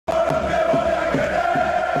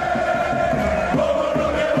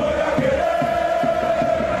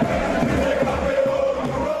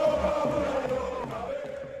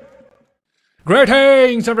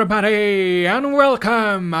Greetings everybody and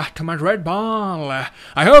welcome to Madrid Ball.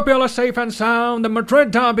 I hope you all are safe and sound. The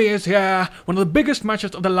Madrid derby is here. One of the biggest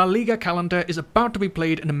matches of the La Liga calendar is about to be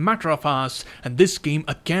played in a matter of hours, and this game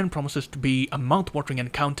again promises to be a mouth-watering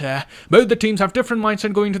encounter. Both the teams have different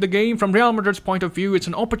mindset going into the game. From Real Madrid's point of view, it's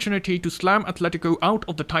an opportunity to slam Atletico out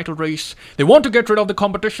of the title race. They want to get rid of the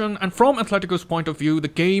competition, and from Atletico's point of view, the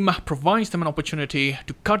game provides them an opportunity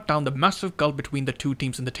to cut down the massive gulf between the two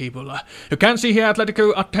teams in the table. You can see here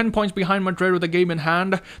Atletico are 10 points behind Madrid with the game in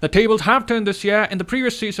hand. The tables have turned this year. In the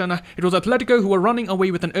previous season, it was Atletico who were running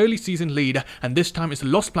away with an early season lead, and this time it's the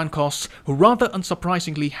Los Blancos who rather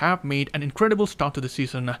unsurprisingly have made an incredible start to the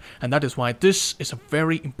season, and that is why this is a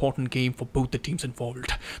very important game for both the teams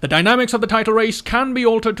involved. The dynamics of the title race can be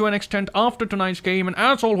altered to an extent after tonight's game, and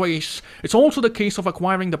as always, it's also the case of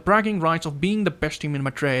acquiring the bragging rights of being the best team in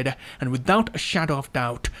Madrid, and without a shadow of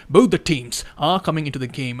doubt, both the teams are coming into the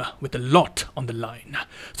game with a lot on the line.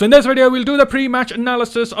 So in this video, we'll do the pre-match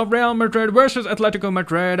analysis of Real Madrid versus Atletico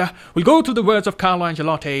Madrid. We'll go through the words of Carlo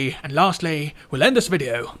Ancelotti, and lastly, we'll end this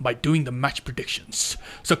video by doing the match predictions.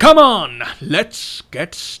 So come on, let's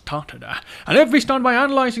get started. And if we start by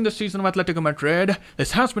analyzing the season of Atletico Madrid,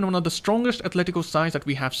 this has been one of the strongest Atletico sides that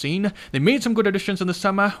we have seen. They made some good additions in the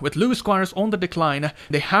summer. With Luis Suarez on the decline,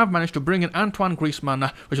 they have managed to bring in Antoine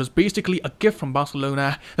Griezmann, which was basically a gift from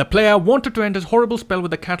Barcelona. The player wanted to end his horrible spell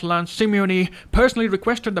with the Catalans. Simeone personally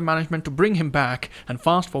requested the management to bring him back, and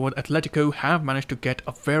fast forward, Atletico have managed to get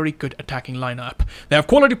a very good attacking lineup. They have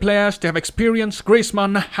quality players, they have experience.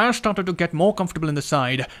 Griezmann has started to get more comfortable in the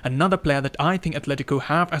side. Another player that I think Atletico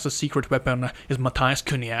have as a secret weapon is Matheus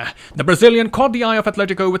Cunha. The Brazilian caught the eye of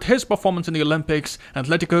Atletico with his performance in the Olympics, and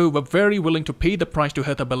Atletico were very willing to pay the price to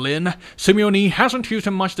Hertha Berlin. Simeone hasn't used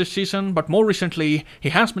him much this season, but more recently, he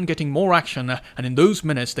has been getting more action, and in those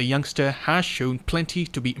minutes, the youngster has shown plenty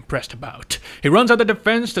to be impressed about. He runs at the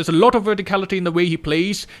defense, there's a lot of verticality in the way he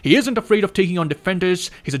plays, he isn't afraid of taking on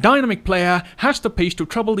defenders, he's a dynamic player, has the pace to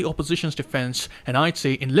trouble the opposition's defense, and I'd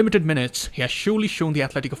say in limited minutes, he has surely shown the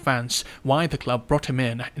Atletico fans why the club brought him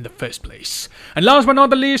in the first place. And last but not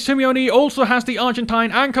the least, Simeone also has the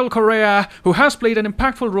Argentine Angel Correa, who has played an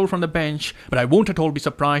impactful role from the bench, but I won't at all be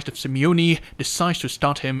surprised if Simeone decides to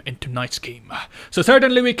start him in tonight's game. So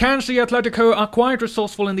certainly we can see Atletico are quite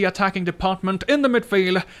resourceful in the attacking department. In the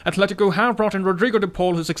midfield, Atletico have brought in Rodrigo de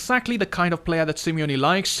Paul, who's exactly the kind of player that Simeone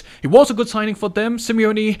likes. He was a good signing for them.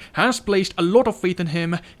 Simeone has placed a lot of faith in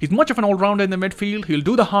him. He's much of an all-rounder in the midfield. He'll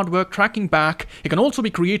do the hard work tracking back. He can also be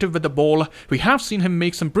creative with the ball. We have seen him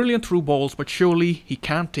make some brilliant through balls, but surely he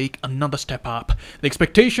can take another step up. The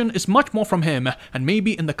expectation is much more from him, and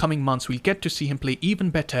maybe in the coming months we'll get to see him play even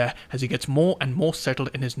better as he gets more and more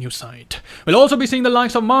settled in his new side. We'll also be seeing the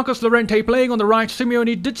likes of Marcos Llorente playing on the right.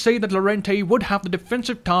 Simeone did say that Llorente would have the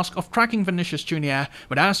defensive task of tracking Vinicius Jr.,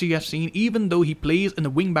 but as you have seen, even though he plays in the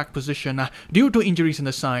wing-back position, due to injuries in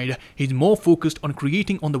the side, he's more focused on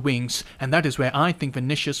creating on the wings, and that is where I think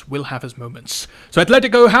Vinicius will have his moments. So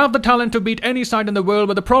Atletico have the talent to beat any side in the world,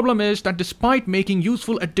 but the problem is that despite making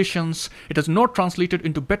useful additions, it has not translated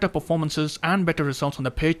into better performances and better results on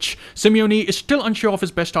the pitch. Simeone is still unsure of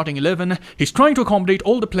his best starting 11. He's trying to accommodate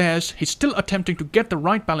all the players. He's still attempting to get the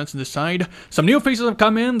right balance in the side. Some new faces have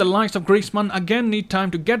come in. The likes of Griezmann again need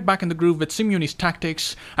time to get back in the groove with Simeone's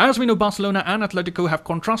tactics. As we know, Barcelona and Atletico have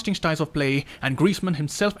contrasting styles of play, and Griezmann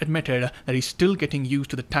himself admitted that he's still getting used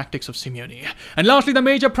to the tactics of Simeone. And lastly, the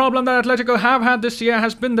major problem that Atletico have had this year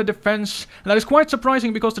has been the defense, and that is quite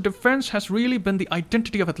surprising because the defense has really been the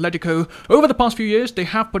identity of Atletico. Over the past few years, they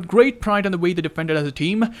have put great pride in the way they defended as a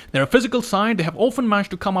team. They're a physical side, they have often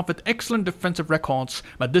managed to come up with excellent defensive records,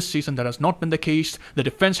 but this season that has not been the case. The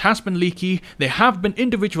defense has been leaky, there have been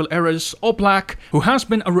individual errors. Oblak, who has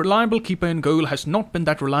been a reliable keeper in goal, has not been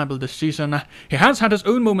that reliable this season. He has had his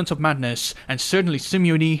own moments of madness, and certainly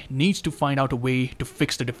Simeone needs to find out a way to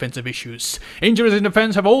fix the defensive issues. Injuries in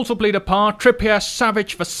defense have also played a part. Trippier,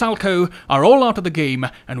 Savic, Vasalco are all out of the game,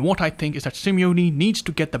 and what I think is that Simeone needs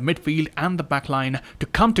to get the midfield and the backline to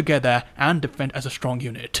come together and defend as a strong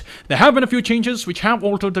unit. There have been a few changes which have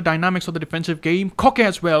altered the dynamics of the defensive game. Koke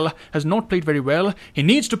as well has not played very well. He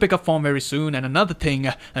needs to pick up form very soon, and another thing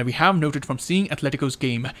that we have noted from seeing Atletico's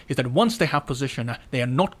game is that once they have possession, they are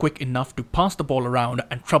not quick enough to pass the ball around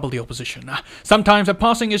and trouble the opposition. Sometimes the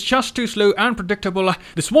passing is just too slow and predictable.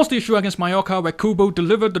 This was the issue against Mallorca, where Kubo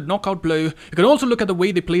delivered the knockout blow. You can also look at the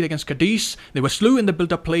way they played against Cadiz. They were slow in the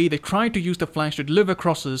build-up play. They tried to use the flanks to deliver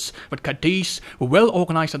crosses, but Cadiz were well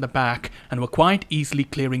organized at the back and were quite easily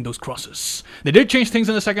clearing those crosses. They did change things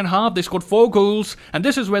in the second half. They scored 4 goals, and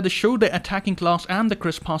this is where they showed their attacking class and the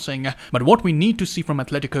crisp passing. But what we need to see from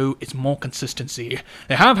Atletico is more consistency.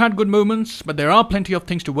 They have had good moments, but there are plenty of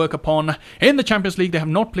things to work upon. In the Champions League, they have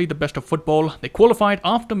not played the best of football. They qualified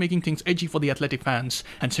after making things edgy for the Atleti fans,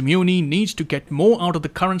 and Simeone needs to get more out of the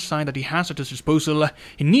current side that he has at his disposal.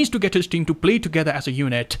 He needs to get his team to play together as a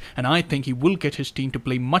unit, and I think he will get his team to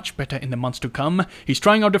play much better in the months to come. He's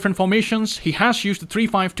trying out different formations. He has used the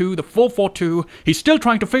 3-5-2, the 4-4-2. He's still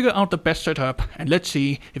trying to figure out the best setup, and let's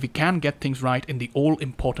see if he can get things right in the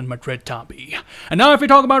all-important Madrid derby. And now if we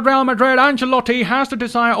talk about Real Madrid, Ancelotti has the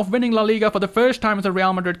desire of winning La Liga for the first time as a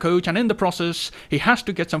Real Madrid coach, and in the process, he has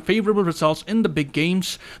to get some favourable results in the big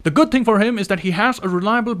games. The good thing for him is that he has a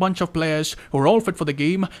reliable bunch of players who are all fit for the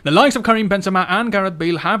game. The likes of Karim, Benzema and Gareth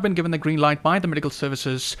Bale have been given the green light by the medical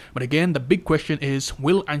services, but again, the big question is,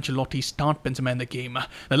 will Ancelotti start Benzema in the game?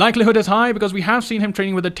 The likelihood is high because we have seen him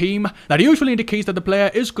training with the team. That usually indicates that the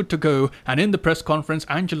player is good to go, and in the press conference,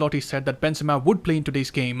 Ancelotti said that Benzema would play in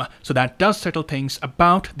today's game, so that does settle things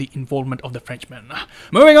about the involvement of the Frenchman.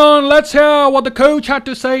 Moving on, let's hear what the coach had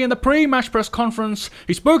to say in the pre-match press conference.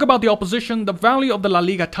 He spoke about the opposition, the value of the La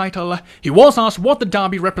Liga title. He was asked what the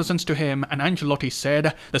derby represents to him, and Ancelotti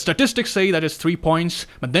said, the statistics say that it's 3 points,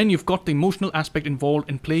 but then you've got the emotional aspect involved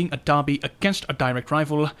in playing a derby against a direct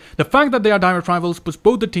rival. The fact that they are direct rivals puts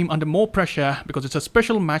both the team under more pressure because it's a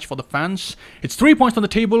special match for the fans. It's 3 points on the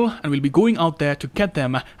table, and we'll be going out there to get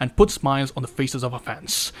them and put smiles on the faces of our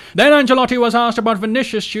fans. Then Ancelotti was asked about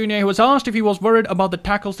Vinicius Jr. He was asked if he was worried about the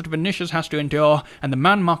tackles that Vinicius has to endure and the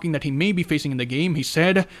man marking that he may be facing in the game. He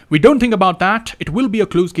said, we don't think about that. It will be a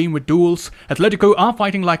close game with duels. Atletico are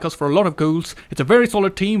fighting like us for a lot of goals. It's a very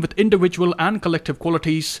solid team with individual and collective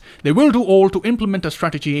qualities. They will do all to implement a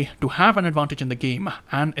strategy to have an advantage in the game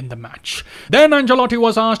and in the match. Then Ancelotti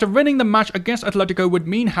was asked if winning the match against Atletico would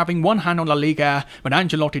mean having one hand on La Liga, but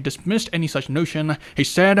Ancelotti dismissed any such notion. He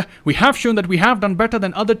said, we have shown that we have done better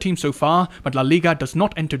than other teams so far, but La Liga does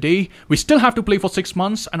not end today. We still have to play for 6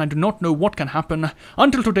 months, and I do not know what can happen.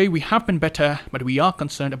 Until today, we have been better, but we are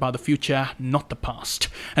concerned about the future, not the past.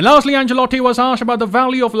 And lastly, Ancelotti was asked about the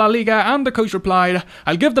value of La Liga, and the coach replied,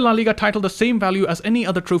 I'll give the La Liga title the same value as any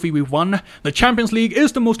other trophy we've won. The Champions League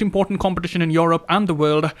is the most important competition in Europe and the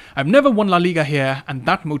world. I've never won La Liga here, and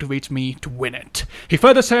that motivates me to win it. He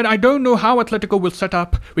further said, I don't know how Atletico will set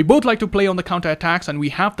up. We both like to play on the counter-attacks, and we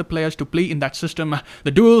have the players to play in that system.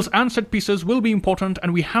 The duels and set pieces will be important,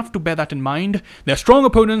 and we have to bear that in mind. They're strong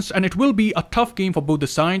opponents, and it will be a tough game for both the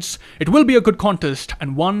sides. It will be a good contest,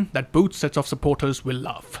 and one that both sets of supporters will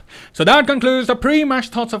love. So that concludes the pre-match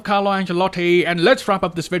thoughts of Carlo Ancelotti, and let's wrap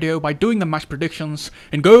up this video by doing the match predictions.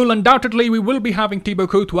 In goal, undoubtedly, we will be having Thibaut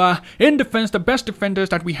Courtois. In defense, the best defenders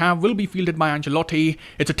that we have will be fielded by Ancelotti.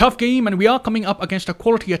 It's a tough game, and we are coming up against a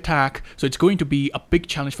quality attack, so it's going to be a big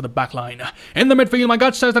challenge for the backline. In the midfield, my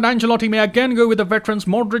gut says that Ancelotti may again go with the veterans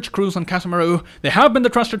Modric, Kroos and Casemiro. They have been the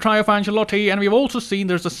trusted trio of Ancelotti, and we've also seen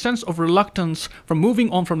there's a sense of reluctance from moving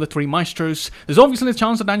on from the three maestros. There's obviously a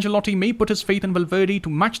chance that Ancelotti may put his faith in Valverde to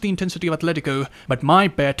match the intensity of Atletico, but my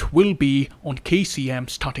bet will be on KCM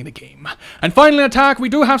starting the game. And finally, attack, we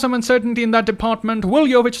do have some uncertainty in that department. Will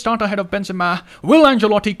Jovic start ahead of Benzema? Will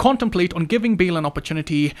Ancelotti contemplate on giving Bale an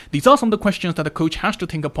opportunity? These are some of the questions that the coach has to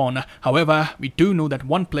think upon. However, we do know that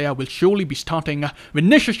one player will surely be starting.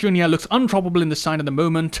 Vinicius Jr. looks improbable in the side at the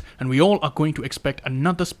moment, and we all are going to expect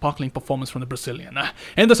another sparkling performance from the Brazilian.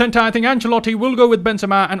 In the centre, I think Ancelotti will go with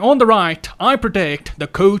Benzema, and on the right, I predict the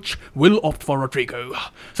coach will opt for Rodrigo.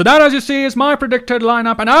 So that, as you see, is my predicted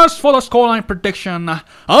lineup, and as for the scoreline prediction,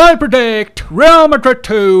 I predict Real Madrid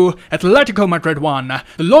 2, Atletico Madrid 1.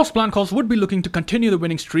 The Los Blancos would be looking to continue the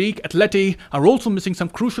winning streak. Atleti are also missing some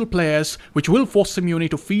crucial players, which will force Simeone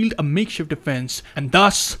to field a makeshift defense, and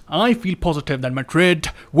thus, I feel positive that Madrid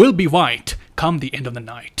will be white come the end of the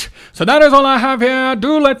night. So that is all I have here.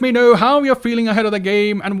 Do let me know how you're feeling ahead of the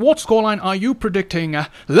game, and what scoreline are you predicting?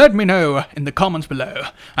 Let me know in the comments below.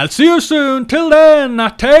 I'll see you soon. Till then,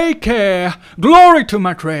 take care. Glory to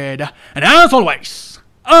Madrid. And as always,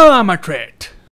 Madrid.